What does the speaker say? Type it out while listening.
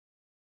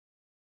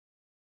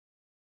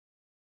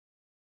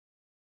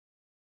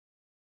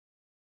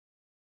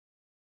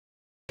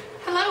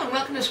and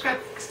welcome to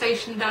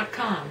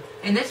scrapbookstation.com.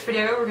 In this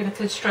video we're going to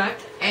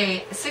construct a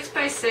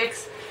 6x6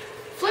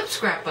 flip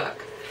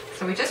scrapbook.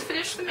 So we just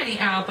finished the mini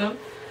album.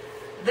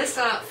 This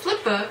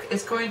flip book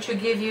is going to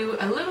give you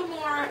a little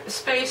more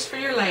space for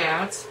your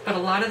layouts, but a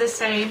lot of the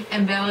same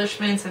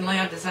embellishments and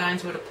layout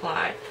designs would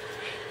apply.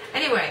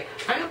 Anyway,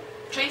 I'm going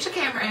to change the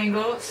camera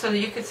angle so that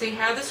you can see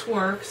how this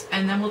works,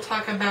 and then we'll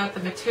talk about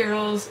the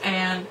materials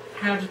and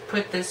how to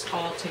put this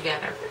all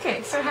together.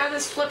 Okay, so how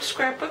this flip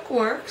scrapbook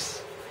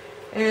works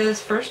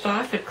is, first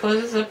off, it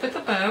closes up with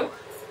a bow,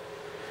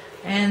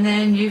 and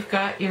then you've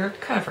got your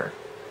cover,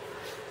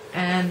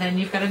 and then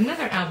you've got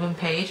another album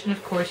page, and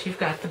of course you've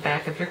got the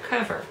back of your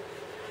cover.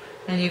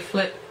 Then you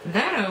flip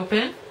that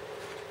open,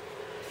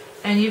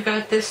 and you've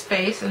got this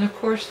space, and of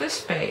course this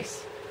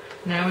space.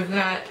 Now we've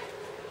got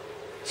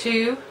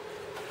two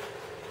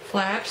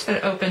flaps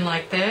that open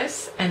like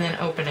this and then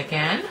open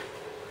again,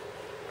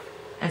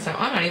 and so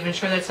I'm not even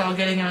sure that's all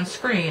getting on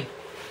screen.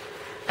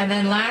 And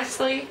then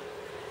lastly,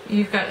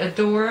 you've got a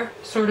door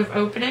sort of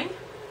opening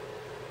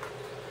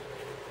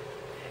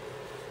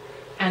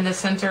and the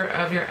center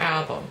of your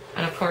album.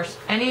 And of course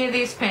any of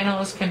these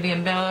panels can be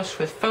embellished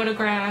with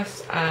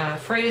photographs,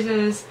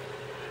 phrases,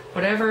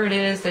 whatever it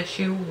is that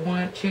you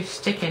want to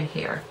stick in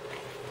here.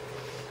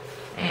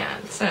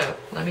 And so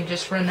let me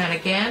just run that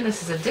again.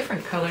 This is a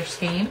different color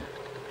scheme.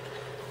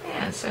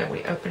 And so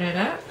we open it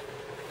up.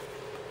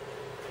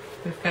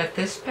 We've got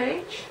this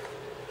page,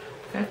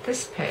 we've got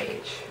this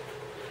page,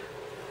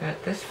 we've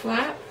got this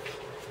flap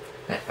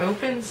that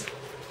opens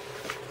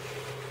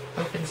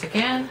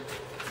again,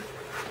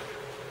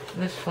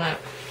 this flap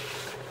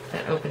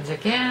that opens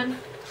again,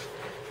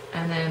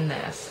 and then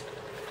this.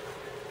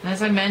 And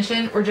as I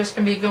mentioned, we're just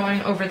going to be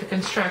going over the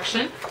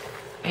construction,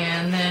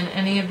 and then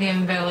any of the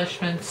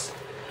embellishments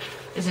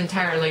is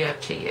entirely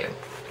up to you.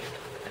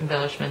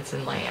 Embellishments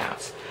and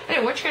layouts.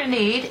 Anyway, what you're going to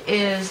need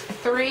is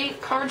 3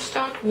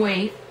 cardstock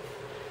weight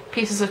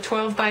pieces of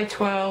 12 by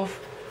 12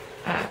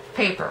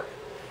 paper.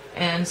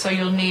 And so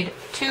you'll need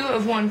 2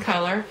 of one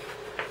color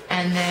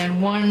and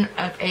then 1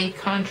 of a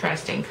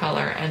contrasting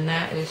color, and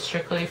that is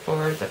strictly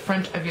for the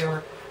front of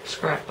your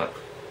scrapbook.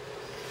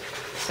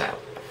 So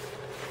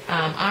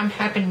I'm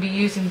happen to be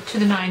using to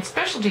the 9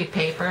 specialty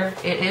paper.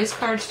 It is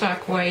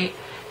cardstock weight,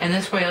 and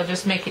this way it'll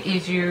just make it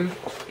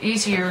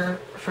easier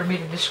for me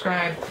to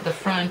describe the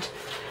front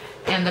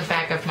and the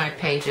back of my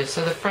pages.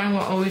 So the front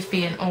will always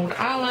be an old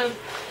olive,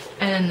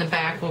 and then the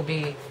back will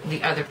be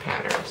the other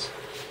patterns.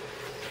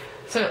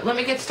 So let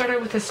me get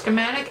started with the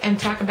schematic and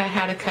talk about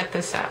how to cut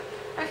this up.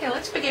 Okay,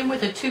 let's begin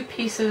with the 2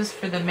 pieces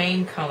for the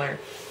main color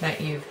that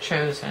you've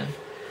chosen.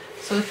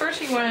 So the first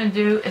thing you want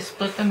to do is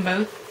split them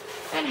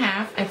both in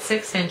half at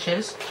 6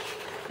 inches.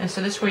 And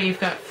so this way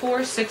you've got 4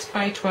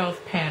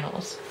 6x12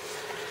 panels.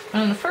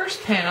 And on the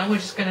first panel,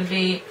 which is going to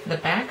be the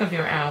back of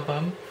your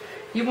album,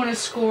 you want to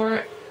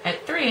score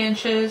at 3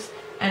 inches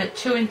and at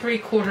 2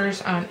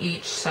 3/4 on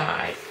each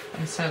side.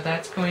 And so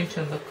that's going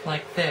to look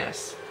like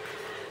this.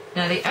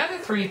 Now the other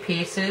 3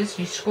 pieces,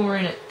 you score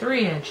in at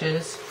 3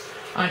 inches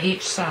on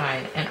each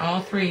side, and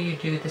all 3 you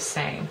do the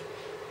same.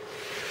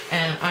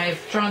 And I've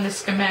drawn the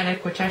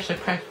schematic, which actually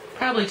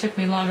probably took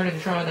me longer to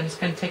draw than it's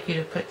going to take you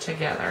to put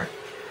together.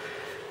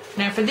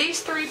 Now for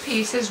these 3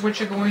 pieces, what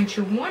you're going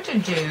to want to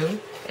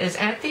do is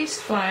at these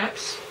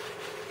flaps,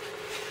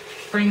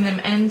 bring them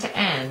end to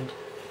end.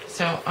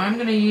 So I'm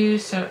going to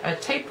use a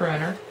tape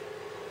runner.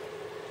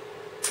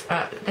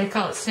 They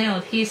call it snail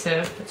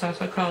adhesive. It's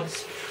also called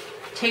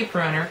tape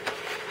runner.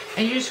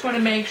 And you just want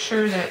to make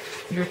sure that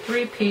your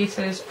 3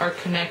 pieces are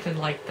connected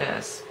like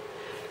this.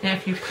 Now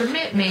if you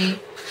permit me,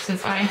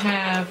 since I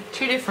have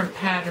 2 different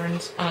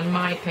patterns on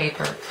my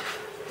paper,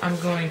 I'm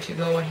going to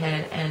go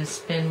ahead and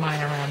spin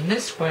mine around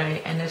this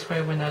way, and this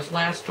way when those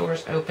last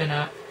doors open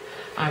up,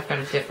 I've got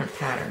a different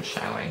pattern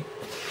showing.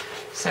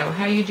 So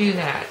how you do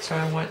that? So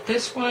I want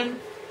this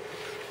one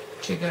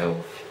to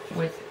go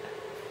with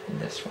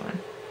this one.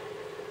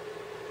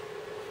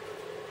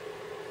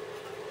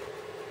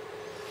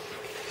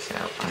 So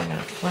I'm going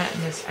to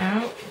flatten this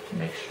out,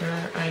 make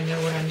sure I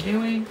know what I'm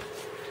doing,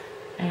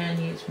 and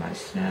use my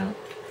snout.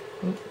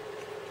 Oop,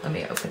 let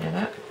me open it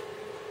up.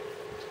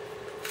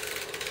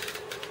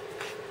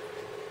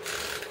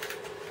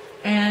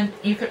 And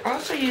you could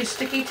also use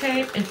sticky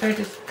tape. In fact,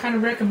 it's kind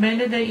of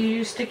recommended that you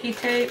use sticky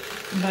tape,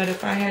 but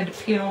if I had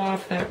to peel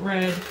off that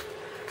red,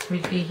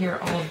 we'd be here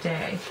all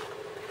day.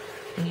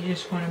 And you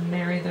just want to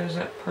marry those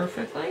up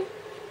perfectly.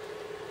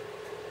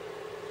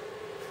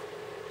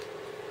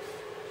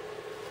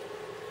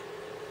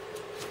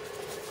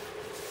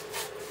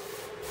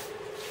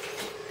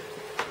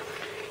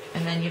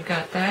 And then you've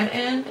got that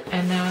end,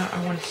 and now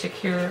I want to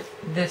secure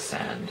this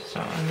end. So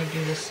I'm going to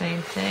do the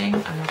same thing.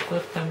 I'm going to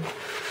flip them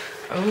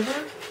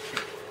over.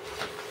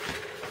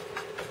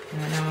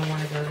 And now I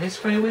want to go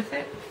this way with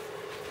it.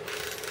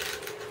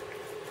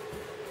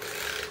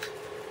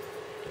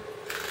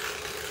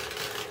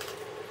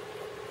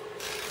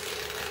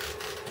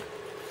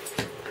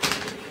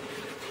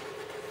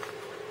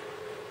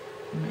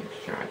 Make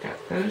sure I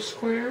got those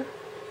square.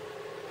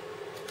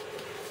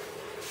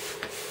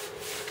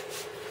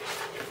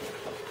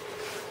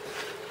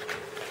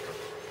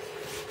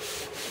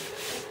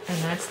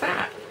 And that's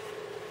that.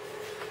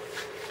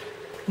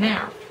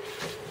 Now,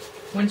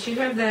 once you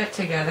have that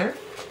together,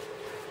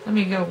 let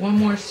me go one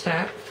more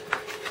step.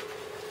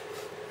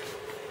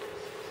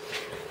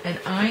 And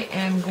I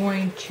am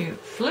going to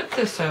flip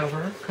this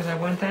over because I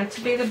want that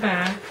to be the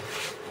back.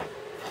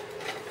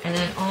 And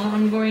then all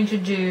I'm going to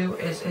do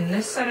is in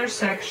this center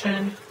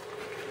section,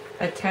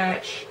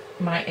 attach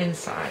my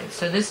inside.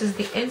 So this is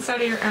the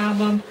inside of your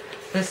album.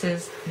 This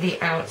is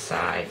the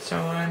outside. So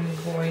I'm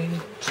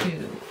going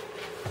to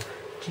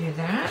do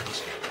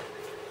that.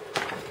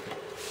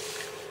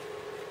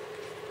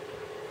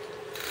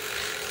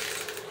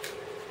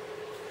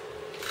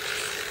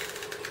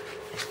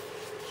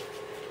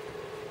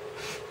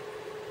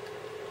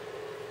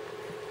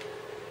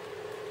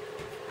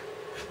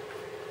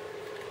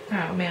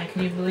 Oh man,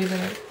 can you believe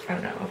it? Oh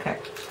no, okay.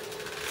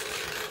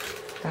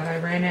 Thought I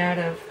ran out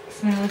of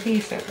smell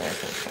adhesive there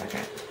for a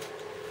second.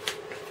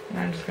 And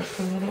I'm just going to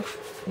put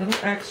a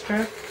little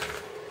extra.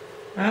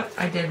 Oh,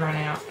 I did run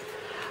out.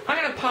 I'm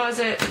going to pause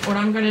it. What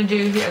I'm going to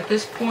do here at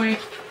this point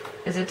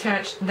is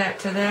attach that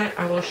to that.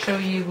 I will show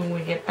you when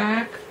we get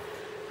back.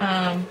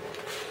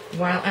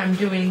 While I'm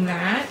doing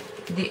that,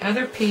 the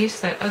other piece,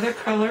 that other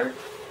color,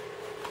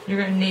 you're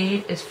going to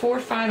need is 4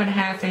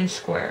 5.5-inch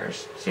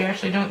squares. So you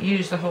actually don't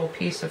use the whole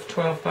piece of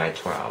 12 by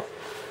 12.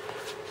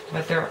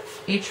 But they're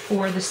each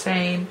 4 the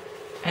same.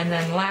 And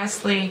then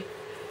lastly,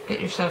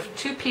 get yourself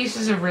 2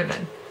 pieces of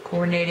ribbon,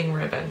 coordinating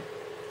ribbon.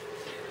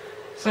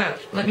 So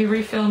let me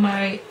refill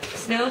my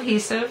snail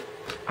adhesive.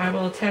 I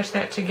will attach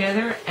that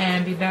together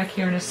and be back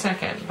here in a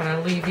second, but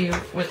I'll leave you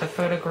with a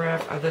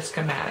photograph of the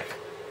schematic.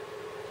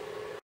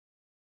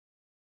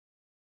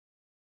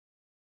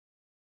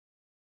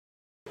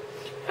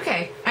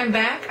 Okay, I'm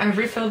back. I've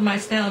refilled my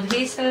snail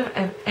adhesive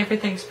and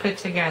everything's put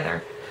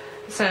together.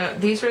 So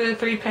these are the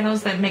 3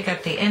 panels that make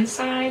up the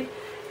inside,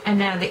 and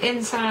now the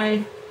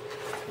inside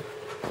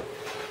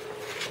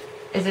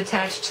is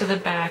attached to the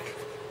back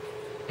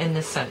in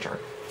the center.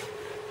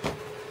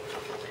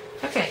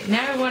 Okay,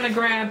 now I want to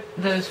grab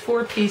those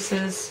 4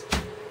 pieces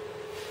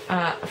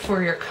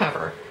for your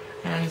cover.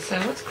 And so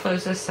let's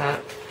close this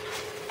up.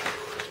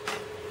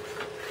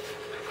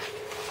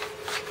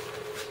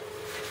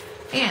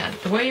 And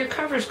the way your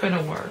cover is going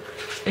to work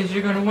is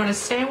you're going to want to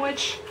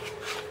sandwich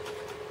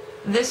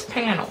this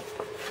panel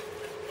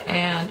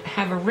and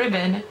have a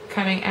ribbon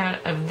coming out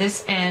of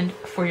this end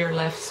for your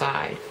left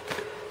side.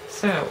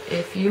 So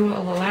if you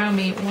will allow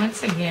me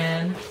once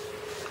again,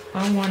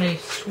 I want to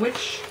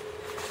switch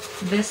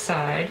this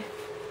side,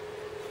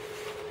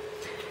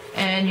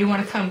 and you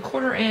want to come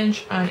 1/4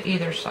 inch on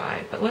either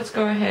side. But let's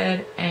go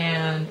ahead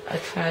and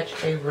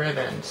attach a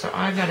ribbon. So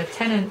I've got a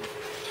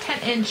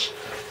 10-inch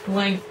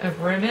length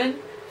of ribbon,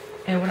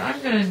 and what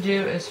I'm going to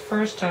do is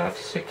first off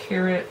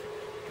secure it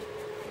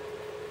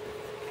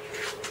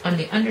on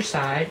the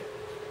underside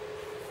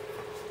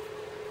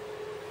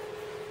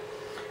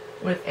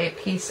with a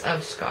piece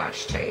of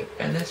Scotch tape.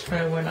 And this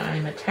way, when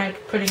I'm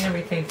putting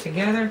everything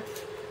together,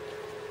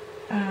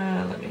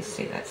 let me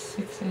see, that's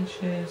 6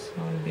 inches.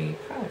 I want to be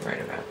probably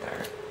right about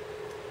there.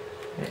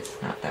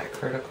 It's not that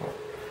critical.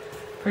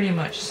 Pretty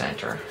much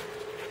center.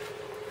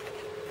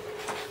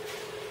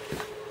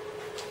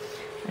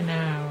 And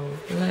now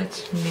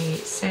let me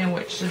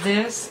sandwich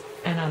this,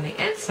 and on the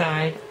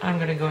inside I'm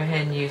going to go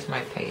ahead and use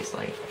my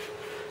paisley.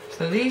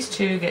 So these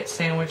 2 get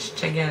sandwiched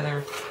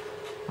together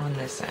on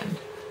this end.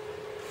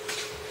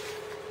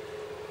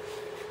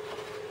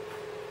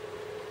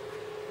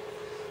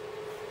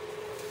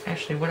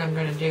 Actually, what I'm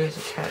going to do is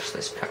attach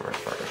this cover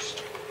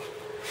first.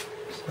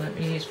 So let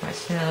me use my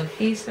snail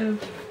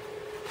adhesive.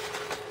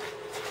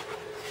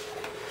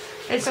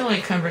 It's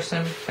only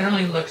cumbersome. It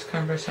only looks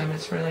cumbersome.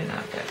 It's really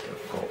not that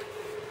difficult.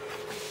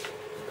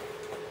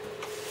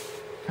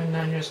 And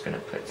then I'm just going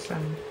to put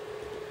some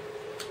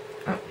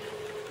up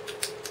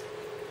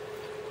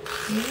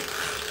here.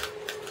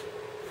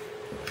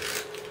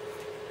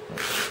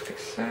 Like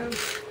so.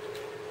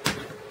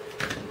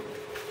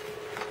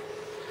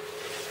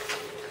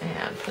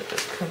 And put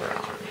this cover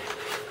on.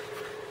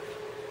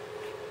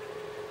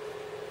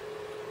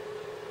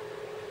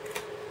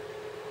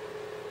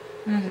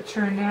 As it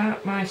turned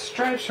out, my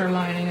stripes are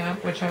lining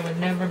up, which I would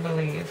never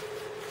believe.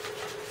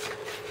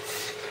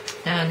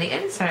 Now on the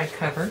inside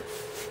cover,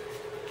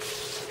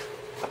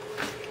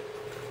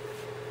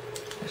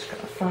 just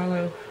going to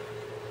follow,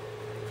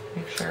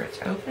 make sure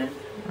it's open,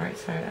 right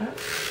side up.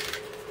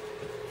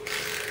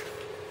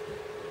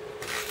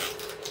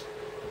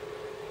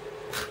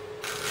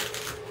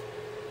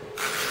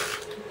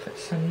 Put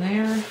some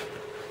there,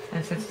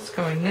 and since it's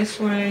going this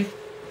way,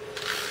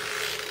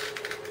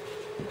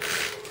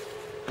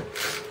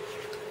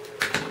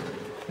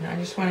 and I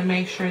just want to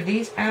make sure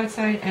these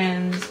outside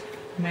ends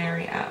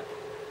marry up.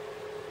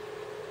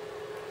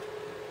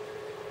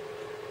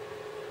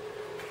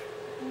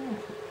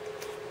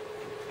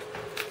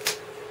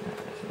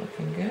 That's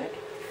looking good.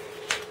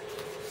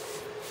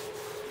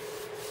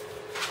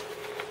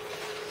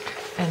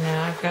 And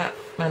now I've got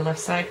my left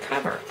side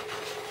cover.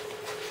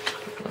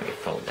 Let me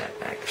fold that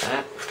back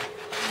up.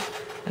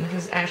 And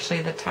this is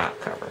actually the top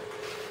cover.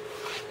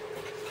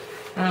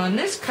 Now on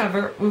this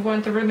cover, we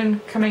want the ribbon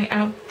coming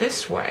out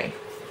this way.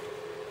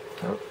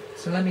 Oh,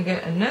 so let me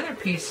get another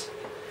piece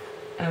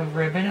of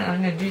ribbon, and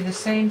I'm going to do the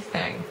same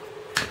thing.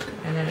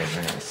 And then I'm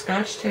going to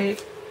Scotch tape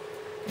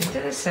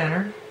into the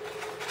center.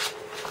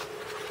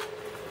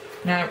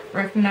 Now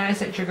recognize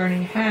that you're going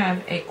to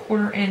have a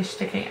 1/4 inch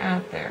sticking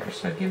out there,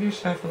 so give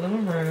yourself a little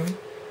room.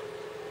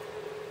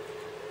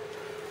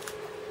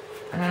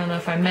 And I don't know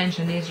if I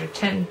mentioned, these are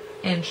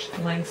 10-inch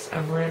lengths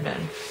of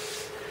ribbon.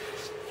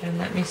 And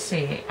let me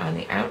see, on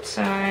the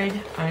outside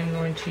I'm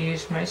going to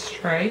use my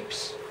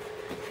stripes,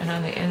 and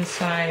on the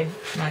inside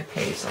my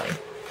paisley.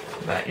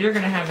 But you're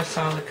going to have a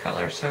solid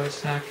color, so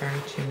it's not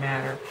going to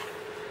matter.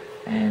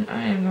 And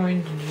I am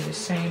going to do the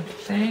same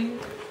thing.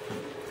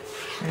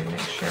 And make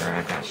sure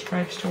I've got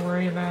stripes to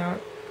worry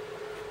about.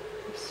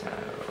 So,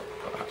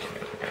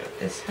 here we go,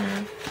 this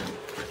half.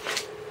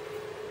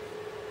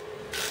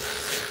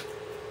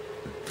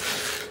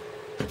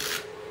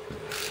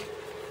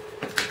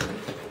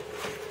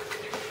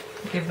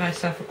 Give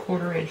myself a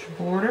 1/4 inch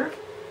border.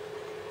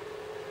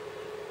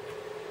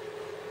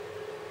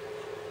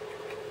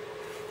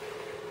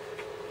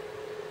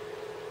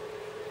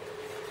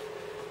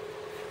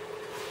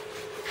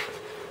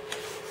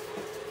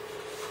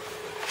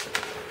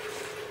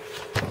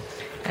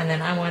 And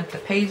then I want the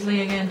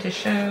paisley again to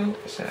show,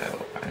 so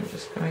I'm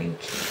just going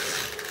to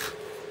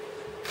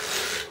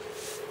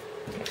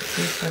get a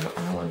piece of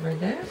all over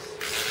this.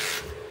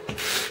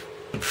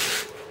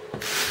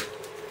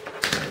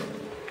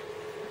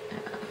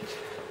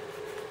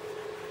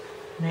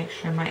 Make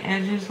sure my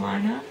edges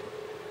line up.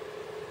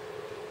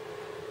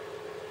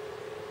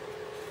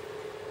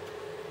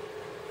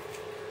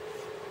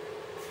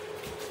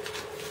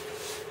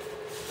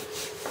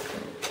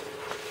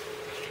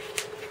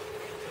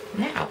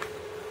 Now,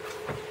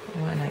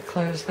 when I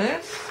close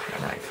this,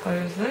 and I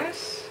close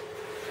this,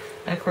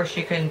 and of course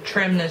you can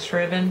trim this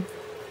ribbon.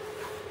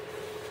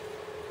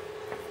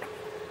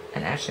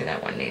 And actually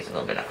that one needs a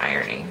little bit of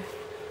ironing.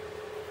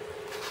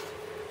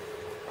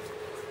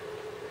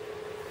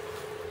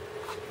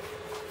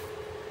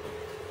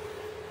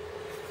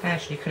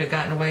 Actually, you could have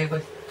gotten away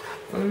with,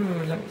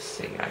 ooh, let me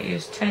see, I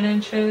used 10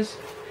 inches.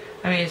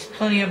 I mean, it's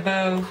plenty of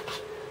bow.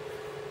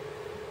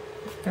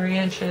 3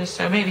 inches,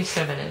 so maybe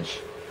 7 inch.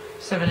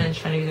 7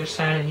 inch on either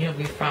side and you'll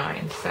be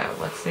fine. So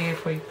let's see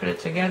if we put it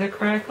together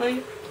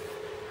correctly.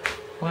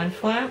 One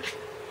flap.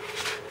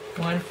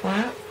 One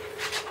flap.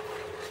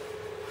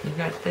 You've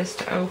got this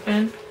to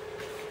open.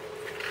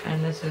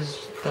 And this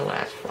is the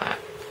last flap.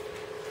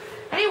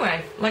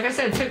 Anyway, like I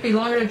said, it took me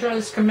longer to draw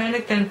the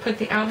schematic than put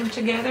the album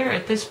together.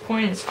 At this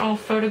point, it's all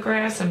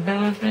photographs,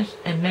 embellishments,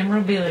 and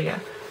memorabilia.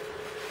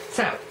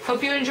 So,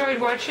 hope you enjoyed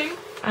watching.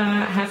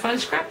 Have fun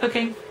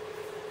scrapbooking.